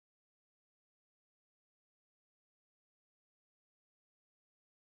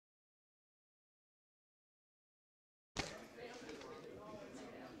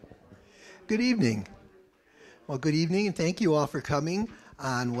Good evening. Well, good evening, and thank you all for coming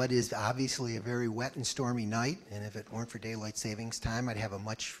on what is obviously a very wet and stormy night. And if it weren't for daylight savings time, I'd have a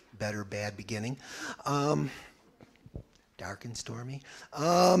much better bad beginning. Dark and stormy.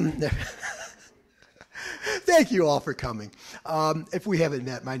 Thank you all for coming. If we haven't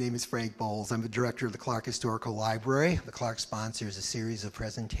met, my name is Frank Bowles. I'm the director of the Clarke Historical Library. The Clarke sponsors a series of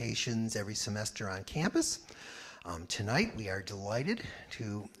presentations every semester on campus. Tonight, we are delighted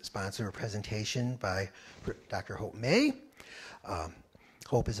to sponsor a presentation by Dr. Hope May.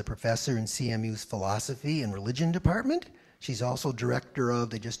 Hope is a professor in CMU's Philosophy and Religion Department. She's also director of,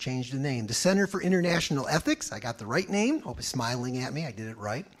 they just changed the name, the Center for International Ethics. I got the right name. Hope is smiling at me. I did it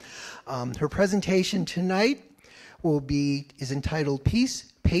right. Her presentation tonight is entitled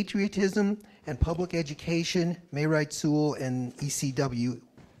Peace, Patriotism, and Public Education, May-Wright Sewall and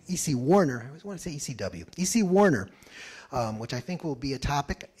E.C. Warriner. I always want to say ECW. E.C. Warriner, which I think will be a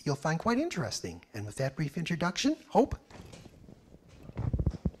topic you'll find quite interesting. And with that brief introduction, Hope.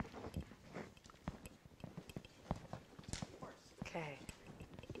 Okay.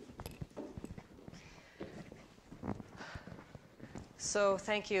 So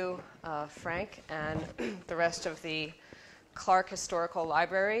thank you, Frank, and the rest of the Clarke Historical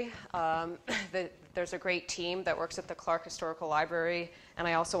Library. There's a great team that works at the Clarke Historical Library, and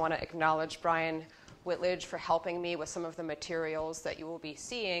I also want to acknowledge Brian Whitledge for helping me with some of the materials that you will be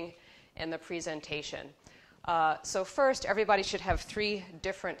seeing in the presentation. So first, everybody should have three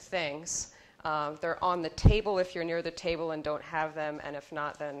different things. They're on the table if you're near the table and don't have them, and if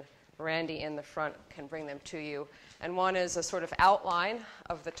not, then Randy in the front can bring them to you. And one is a sort of outline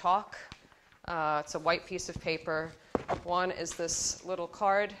of the talk. It's a white piece of paper. One is this little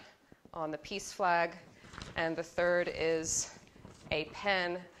card on the peace flag, and the third is a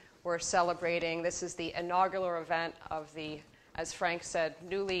pen. We're celebrating. This is the inaugural event of the, as Frank said,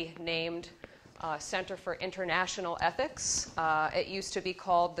 newly named Center for International Ethics. It used to be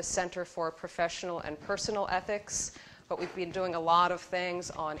called the Center for Professional and Personal Ethics, but we've been doing a lot of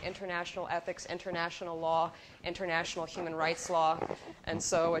things on international ethics, international law, international human rights law, and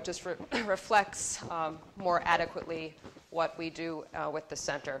so it just reflects more adequately what we do with the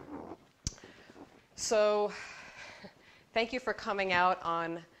center. So thank you for coming out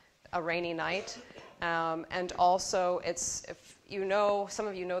on a rainy night. And also, if you know, some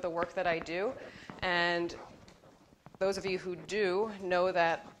of you know the work that I do, and those of you who do know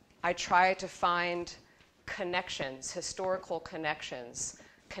that I try to find connections, historical connections.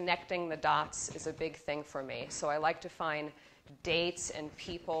 Connecting the dots is a big thing for me. So I like to find dates and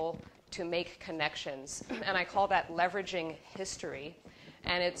people to make connections. And I call that leveraging history.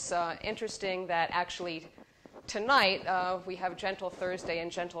 And it's interesting that actually tonight we have Gentle Thursday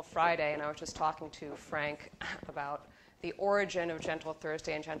and Gentle Friday, and I was just talking to Frank about the origin of Gentle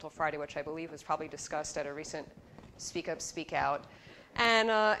Thursday and Gentle Friday, which I believe was probably discussed at a recent Speak Up, Speak Out. And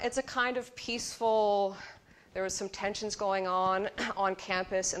it's a kind of peaceful, there was some tensions going on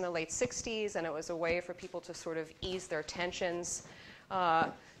campus in the late 60s, and it was a way for people to sort of ease their tensions.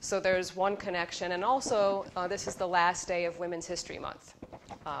 So there's one connection. And also, this is the last day of Women's History Month,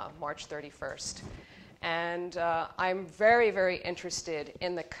 March 31st. And I'm very, very interested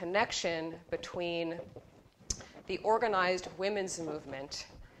in the connection between the organized women's movement,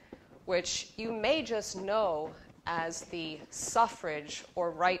 which you may just know as the suffrage or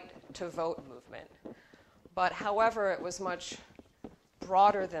right to vote movement. But however, it was much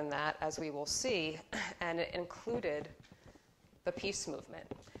broader than that, as we will see, and it included the peace movement.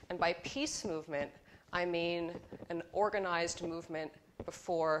 And by peace movement, I mean an organized movement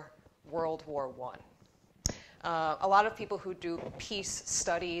before World War I. A lot of people who do peace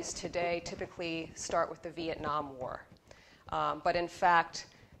studies today typically start with the Vietnam War. But in fact,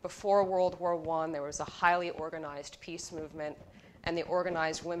 before World War I, there was a highly organized peace movement, and the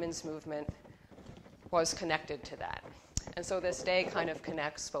organized women's movement was connected to that. And so this day kind of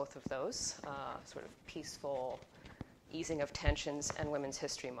connects both of those, sort of peaceful easing of tensions and Women's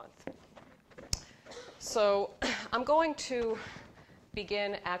History Month. So I'm going to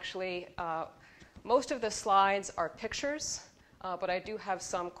begin actually, most of the slides are pictures, but I do have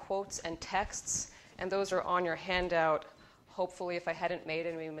some quotes and texts, and those are on your handout, hopefully if I hadn't made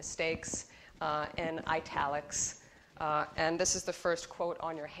any mistakes, in italics. And this is the first quote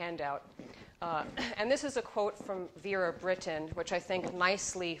on your handout. And this is a quote from Vera Brittain, which I think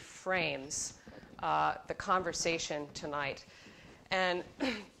nicely frames the conversation tonight. And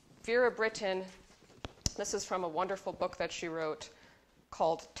Vera Brittain, this is from a wonderful book that she wrote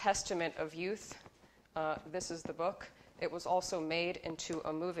called Testament of Youth. This is the book. It was also made into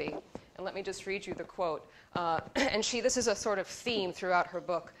a movie. And let me just read you the quote. And this is a sort of theme throughout her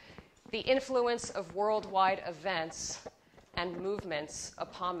book. the influence of worldwide events and movements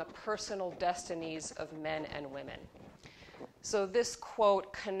upon the personal destinies of men and women. So this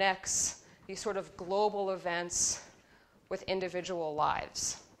quote connects these sort of global events with individual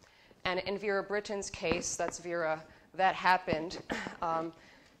lives. And in Vera Britton's case, that's Vera, that happened.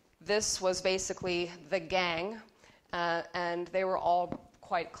 This was basically the gang, and they were all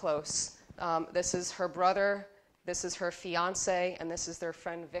quite close. This is her brother, this is her fiance, and this is their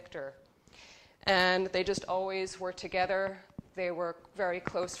friend Victor. And they just always were together. They were very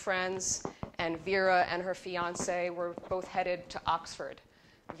close friends, and Vera and her fiance were both headed to Oxford.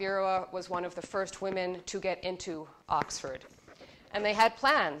 Vera was one of the first women to get into Oxford. And they had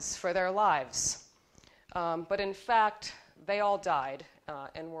plans for their lives. But in fact, they all died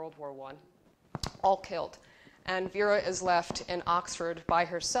in World War I, all killed. And Vera is left in Oxford by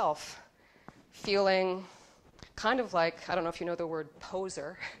herself, feeling kind of like, I don't know if you know the word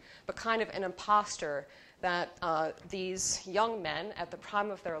poser, but kind of an imposter that these young men at the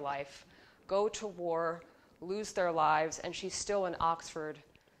prime of their life go to war, lose their lives, and she's still in Oxford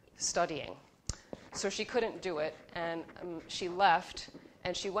studying. So she couldn't do it, and she left,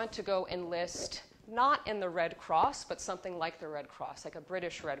 and she went to go enlist, not in the Red Cross, but something like the Red Cross, like a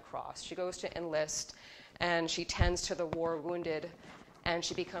British Red Cross. She goes to enlist, and she tends to the war wounded, and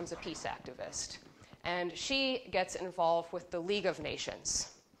she becomes a peace activist. And she gets involved with the League of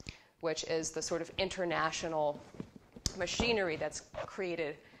Nations, which is the sort of international machinery that's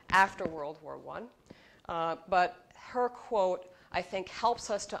created after World War I. But her quote, I think, helps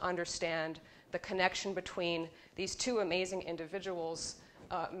us to understand the connection between these two amazing individuals,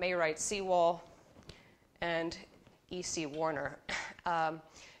 May-Wright Sewall and E.C. Warriner.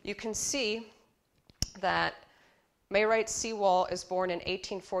 You can see that May-Wright Sewall is born in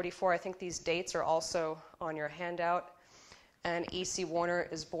 1844. I think these dates are also on your handout. And E.C. Warriner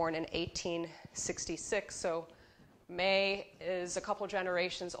is born in 1866. So May is a couple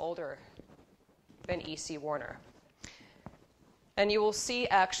generations older than E.C. Warriner. And you will see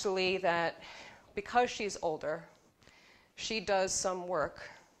actually that because she's older, she does some work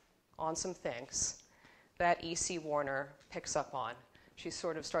on some things that E.C. Warriner picks up on. She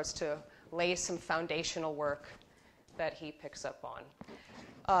sort of starts to lay some foundational work that he picks up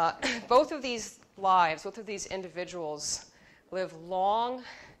on. Both of these lives, both of these individuals live long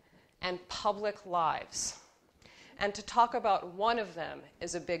and public lives. And to talk about one of them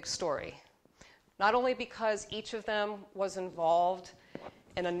is a big story. Not only because each of them was involved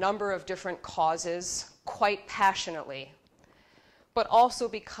in a number of different causes quite passionately, but also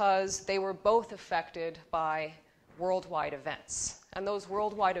because they were both affected by worldwide events. And those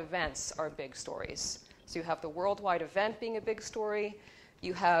worldwide events are big stories. So you have the worldwide event being a big story,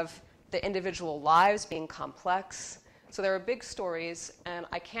 you have the individual lives being complex. So there are big stories, and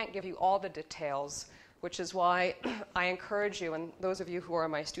I can't give you all the details, which is why I encourage you, and those of you who are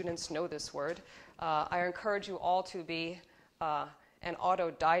my students know this word, I encourage you all to be an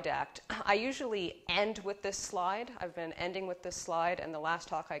autodidact. I usually end with this slide. I've been ending with this slide, and the last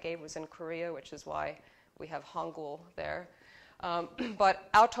talk I gave was in Korea, which is why we have Hangul there.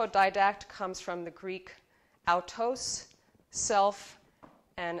 But autodidact comes from the Greek autos, self,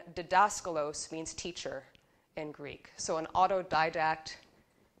 and didaskalos means teacher in Greek. So an autodidact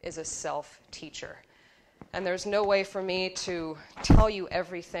is a self-teacher. And there's no way for me to tell you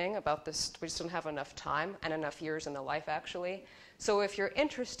everything about this. We just don't have enough time and enough years in the life, actually. So if you're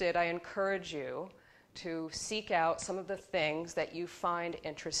interested, I encourage you to seek out some of the things that you find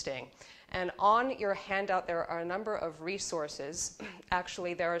interesting. And on your handout, there are a number of resources.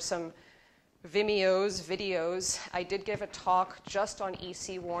 Actually, there are some videos. I did give a talk just on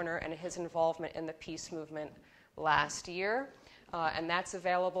E.C. Warriner and his involvement in the peace movement last year, and that's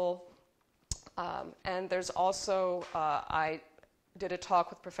available. And there's also, I did a talk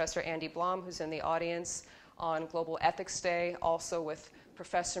with Professor Andy Blom, who's in the audience, on Global Ethics Day, also with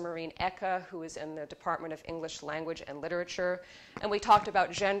Professor Maureen Ecke, who is in the Department of English Language and Literature. And we talked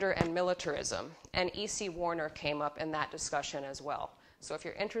about gender and militarism, and E.C. Warriner came up in that discussion as well. So if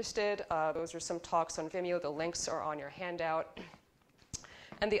you're interested, those are some talks on Vimeo. The links are on your handout.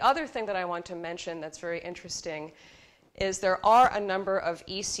 And the other thing that I want to mention that's very interesting is there are a number of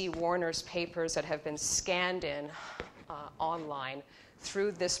E.C. Warriner's papers that have been scanned in online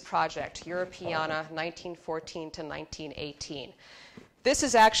through this project, Europeana 1914 to 1918. This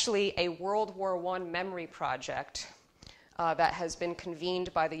is actually a World War I memory project that has been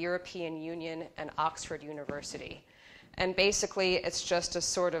convened by the European Union and Oxford University. And basically, it's just a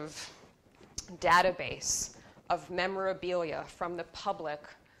sort of database of memorabilia from the public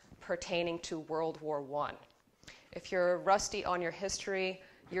pertaining to World War I. If you're rusty on your history,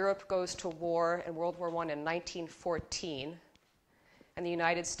 Europe goes to war in World War I in 1914, and the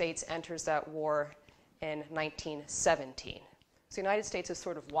United States enters that war in 1917. So the United States is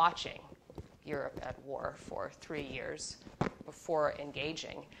sort of watching Europe at war for 3 years before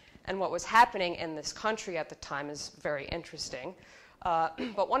engaging. And what was happening in this country at the time is very interesting.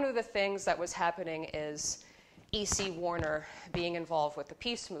 But one of the things that was happening is E.C. Warriner being involved with the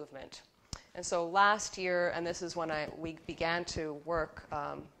peace movement. And so last year, and this is when we began to work,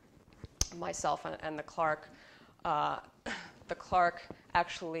 myself and the Clarke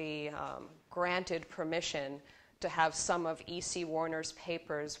actually granted permission to have some of E.C. Warriner's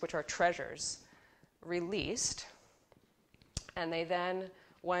papers, which are treasures, released. And they then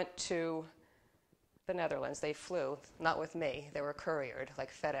went to the Netherlands. They flew, not with me, they were couriered,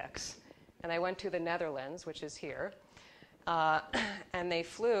 like FedEx. And they went to the Netherlands, which is here, and they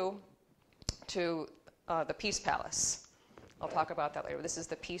flew to the Peace Palace. I'll talk about that later. This is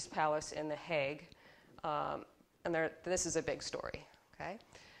the Peace Palace in The Hague, and this is a big story, okay?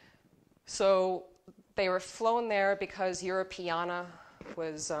 So they were flown there because Europeana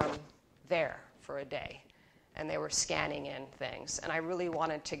was there for a day, and they were scanning in things. And I really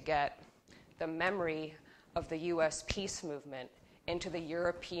wanted to get the memory of the U.S. peace movement into the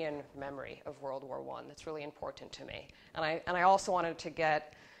European memory of World War I. That's really important to me. And I also wanted to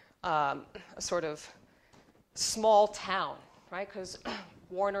get a sort of small town, right? Because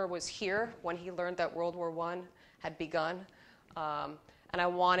Warriner was here when he learned that World War I had begun. And I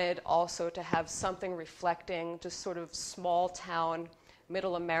wanted also to have something reflecting just sort of small town,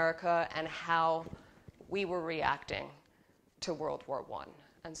 middle America, and how we were reacting to World War I.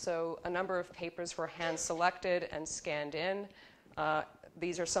 And so a number of papers were hand-selected and scanned in.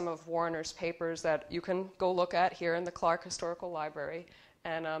 These are some of Warriner's papers that you can go look at here in the Clarke Historical Library.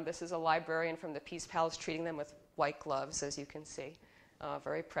 And this is a librarian from the Peace Palace treating them with white gloves, as you can see.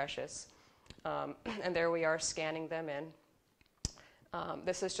 Very precious. And there we are scanning them in.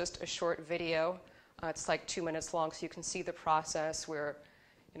 This is just a short video. It's like 2 minutes long, so you can see the process. We're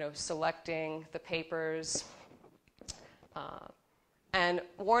selecting the papers. And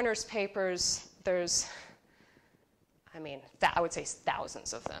Warriner's papers, there's, I would say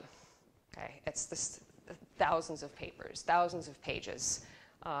thousands of them. Okay, it's this thousands of papers, thousands of pages.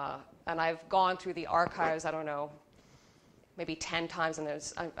 And I've gone through the archives, I don't know, maybe 10 times, and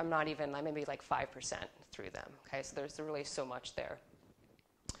I'm not even, I'm maybe like 5% through them. Okay, so there's really so much there.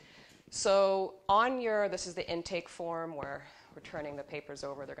 So this is the intake form where we're turning the papers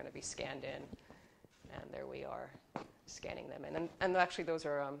over. They're going to be scanned in. And there we are, scanning them in. And actually, those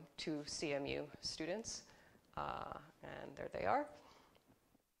are 2 CMU students. And there they are.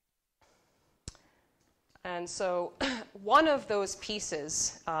 And so one of those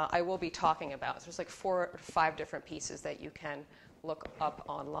pieces I will be talking about. There's like 4 or 5 different pieces that you can look up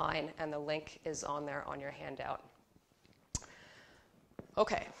online, and the link is on there on your handout.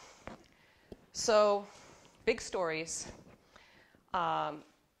 Okay. So, big stories. I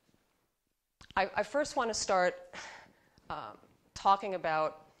first want to start talking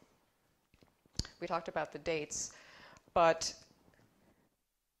about, we talked about the dates, but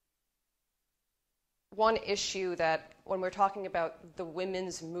one issue that when we're talking about the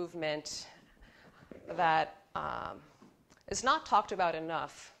women's movement that is not talked about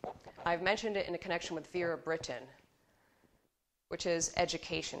enough, I've mentioned it in a connection with Vera Brittain, which is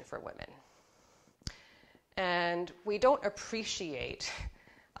education for women. And we don't appreciate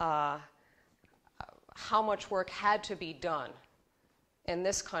how much work had to be done in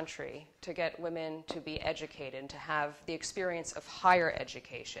this country to get women to be educated and to have the experience of higher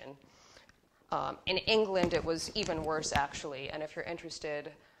education. In England, it was even worse, actually. And if you're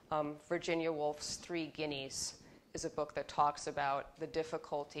interested, Virginia Woolf's 3 Guineas is a book that talks about the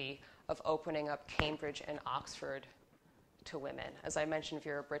difficulty of opening up Cambridge and Oxford to women. As I mentioned,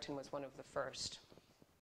 Vera Brittain was one of the first.